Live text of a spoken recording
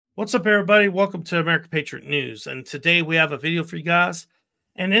What's up, everybody? Welcome to American Patriot News. And today we have a video for you guys.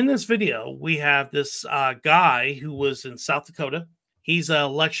 And in this video, we have this guy who was in South Dakota. He's an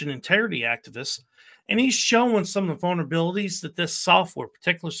election integrity activist, and he's showing some of the vulnerabilities that this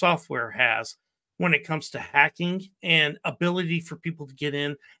particular software has when it comes to hacking and ability for people to get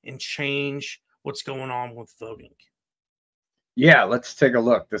in and change what's going on with voting. Yeah, let's take a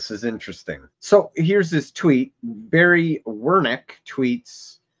look. This is interesting. So here's this tweet. Barry Wernick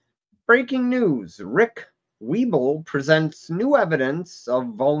tweets, breaking news, Rick Weible presents new evidence of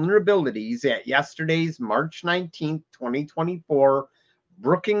vulnerabilities at yesterday's March 19th, 2024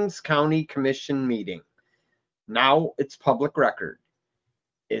 Brookings County Commission meeting. Now it's public record.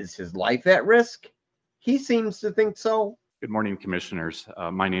 Is his life at risk? He seems to think so. Good morning, commissioners.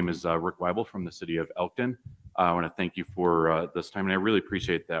 My name is Rick Weible from the city of Elkton. I want to thank you for this time, and I really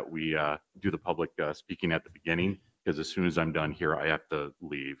appreciate that we do the public speaking at the beginning, because as soon as I'm done here, I have to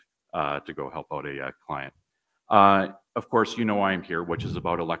leave to go help out a client. Of course, you know why I'm here, which is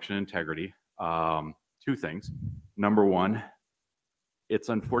about election integrity. Two things. Number one, it's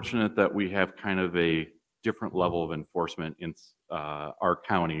unfortunate that we have kind of a different level of enforcement in our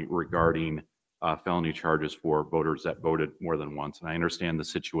county regarding felony charges for voters that voted more than once. And I understand the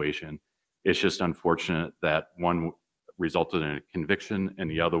situation. It's just unfortunate that one resulted in a conviction and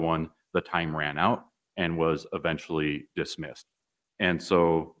the other one, the time ran out and was eventually dismissed. And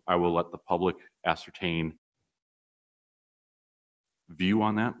so I will let the public ascertain view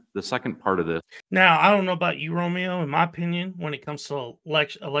on that. The second part of this. Now, I don't know about you, Romeo. In my opinion, when it comes to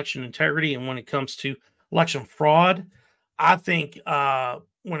election integrity and when it comes to election fraud, I think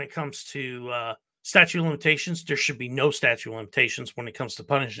when it comes to statute of limitations, there should be no statute of limitations when it comes to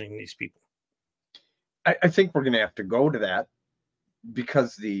punishing these people. I think we're going to have to go to that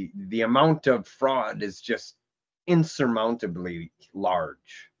because the amount of fraud is just insurmountably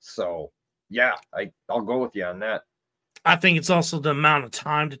large. So, yeah, I'll go with you on that. I think it's also the amount of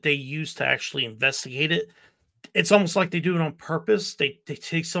time that they use to actually investigate it. It's almost like they do it on purpose. They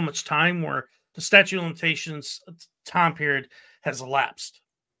take so much time where the statute of limitations time period has elapsed.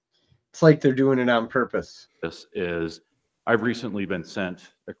 It's like they're doing it on purpose. This is, I've recently been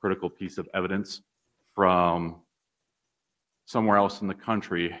sent a critical piece of evidence from somewhere else in the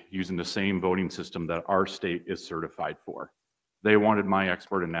country using the same voting system that our state is certified for. They wanted my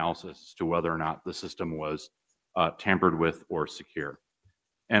expert analysis as to whether or not the system was tampered with or secure.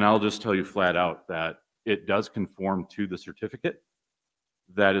 And I'll just tell you flat out that it does conform to the certificate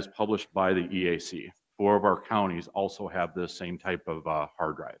that is published by the EAC. 4 of our counties also have the same type of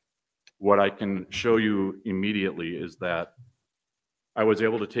hard drive. What I can show you immediately is that I was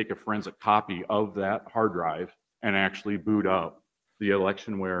able to take a forensic copy of that hard drive and actually boot up the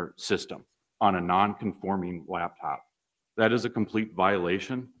electionware system on a non-conforming laptop. That is a complete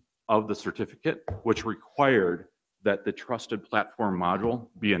violation of the certificate, which required that the trusted platform module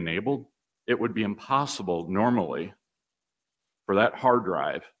be enabled. It would be impossible normally for that hard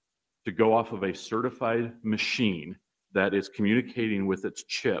drive to go off of a certified machine that is communicating with its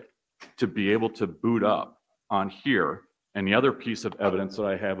chip to be able to boot up on here. And the other piece of evidence that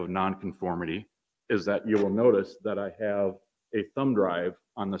I have of nonconformity is that you will notice that I have a thumb drive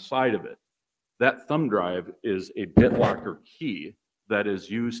on the side of it. That thumb drive is a BitLocker key that is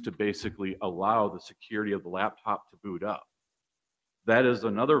used to basically allow the security of the laptop to boot up. That is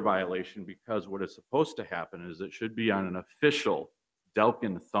another violation, because what is supposed to happen is it should be on an official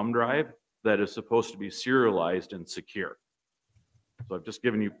Delkin thumb drive that is supposed to be serialized and secure. So I've just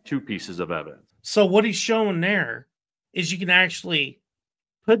given you 2 pieces of evidence. So what he's showing there is you can actually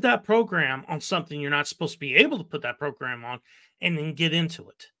put that program on something you're not supposed to be able to put that program on and then get into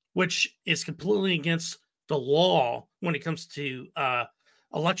it, which is completely against the law when it comes to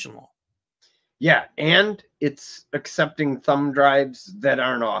election law. Yeah, and it's accepting thumb drives that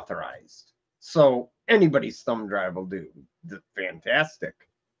aren't authorized. So anybody's thumb drive will do. Fantastic.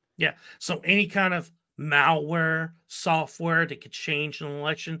 Yeah, so any kind of malware software that could change an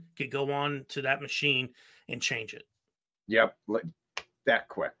election could go on to that machine and change it. Yep, that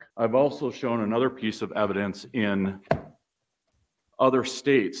quick. I've also shown another piece of evidence in other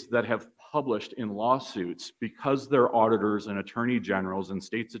states that have published in lawsuits because their auditors and attorney generals and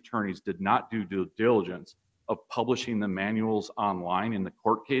states attorneys did not do due diligence of publishing the manuals online in the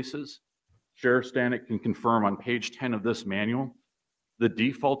court cases. Sheriff Stanek can confirm on page 10 of this manual, the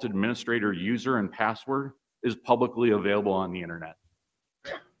default administrator user and password is publicly available on the internet.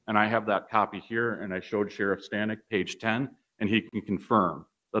 And I have that copy here, and I showed Sheriff Stanek page 10, and he can confirm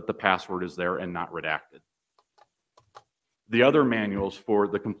that the password is there and not redacted. The other manuals for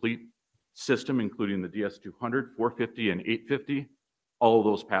the complete system, including the DS200, 450, and 850, all of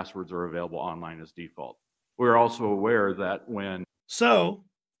those passwords are available online as default. We're also aware that So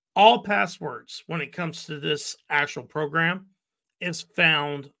all passwords, when it comes to this actual program, is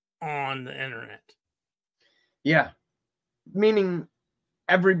found on the internet. Yeah. Meaning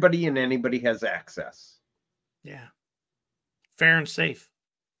everybody and anybody has access. Yeah. Fair and safe.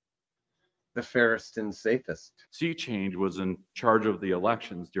 The fairest and safest. Sea Change was in charge of the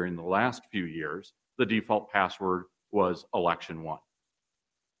elections during the last few years, the default password was election 1.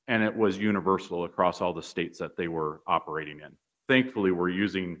 And it was universal across all the states that they were operating in. Thankfully, we're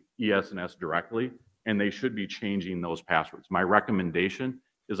using ES&S directly, and they should be changing those passwords. My recommendation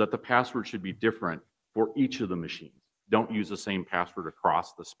is that the password should be different for each of the machines. Don't use the same password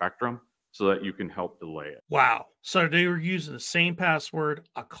across the spectrum so that you can help delay it. Wow. So they were using the same password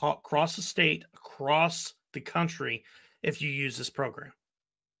across the state, across the country, if you use this program.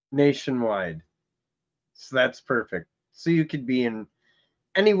 Nationwide. So that's perfect. So you could be in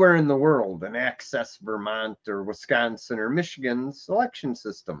anywhere in the world and access Vermont or Wisconsin or Michigan's election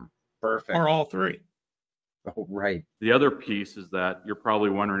system. Perfect. Or all three. Oh, right. The other piece is that you're probably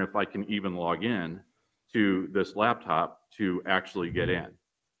wondering if I can even log in to this laptop to actually get in.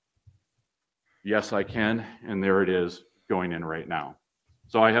 Yes, I can, and there it is going in right now.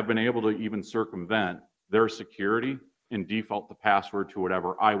 So I have been able to even circumvent their security and default the password to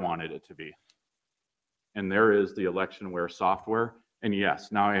whatever I wanted it to be. And there is the electionware software. And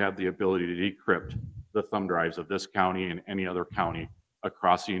yes, now I have the ability to decrypt the thumb drives of this county and any other county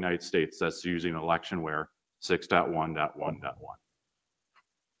across the United States that's using electionware 6.1.1.1.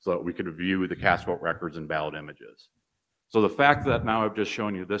 So that we could view the cast vote records and ballot images. So the fact that now I've just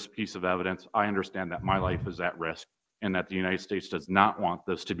shown you this piece of evidence, I understand that my life is at risk and that the United States does not want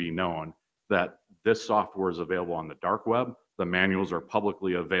this to be known, that this software is available on the dark web. The manuals are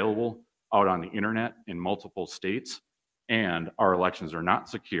publicly available out on the internet in multiple states, and our elections are not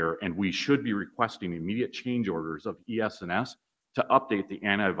secure, and we should be requesting immediate change orders of ES&S to update the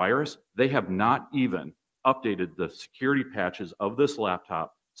antivirus. They have not even updated the security patches of this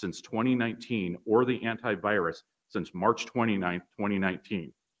laptop since 2019 or the antivirus since March 29th,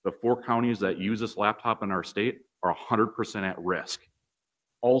 2019. The 4 counties that use this laptop in our state are 100% at risk.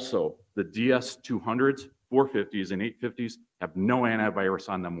 Also, the DS200s, 450s, and 850s have no antivirus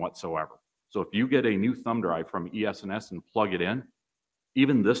on them whatsoever. So if you get a new thumb drive from ES&S and plug it in,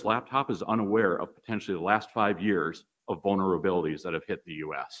 even this laptop is unaware of potentially the last 5 years of vulnerabilities that have hit the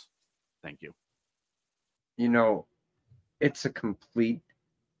US. Thank you. You know, it's a complete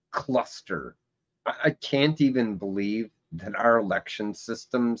cluster. I can't even believe that our election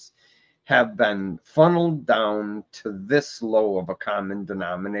systems have been funneled down to this low of a common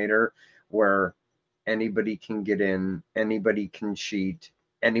denominator where anybody can get in, anybody can cheat,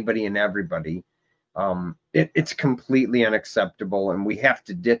 anybody and everybody. It's completely unacceptable, and we have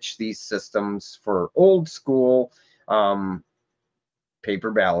to ditch these systems for old school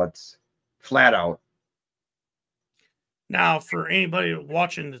paper ballots, flat out. Now, for anybody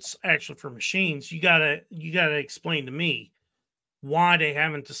watching that's actually for machines, you gotta explain to me why they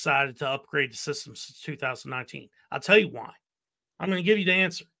haven't decided to upgrade the system since 2019. I'll tell you why. I'm going to give you the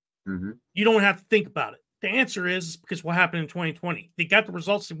answer. Mm-hmm. You don't have to think about it. The answer is because what happened in 2020. They got the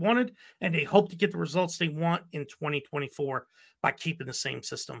results they wanted, and they hope to get the results they want in 2024 by keeping the same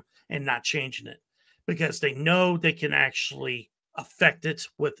system and not changing it, because they know they can actually affect it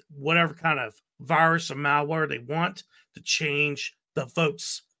with whatever kind of virus or malware they want to change the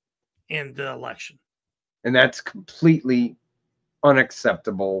votes in the election. And that's completely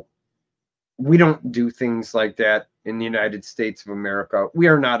unacceptable. We don't do things like that in the United States of America. We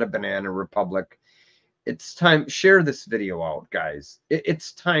are not a banana republic. It's time, share this video out, guys.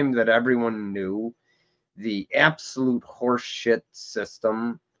 It's time that everyone knew the absolute horseshit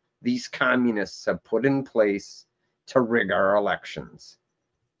system these communists have put in place to rig our elections.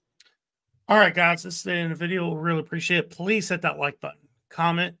 All right, guys, this is the end of the video. We'll really appreciate it. Please hit that like button,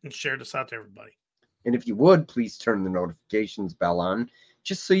 comment, and share this out to everybody. And if you would, please turn the notifications bell on,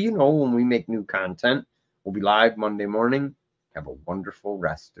 just so you know when we make new content. We'll be live Monday morning. Have a wonderful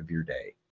rest of your day.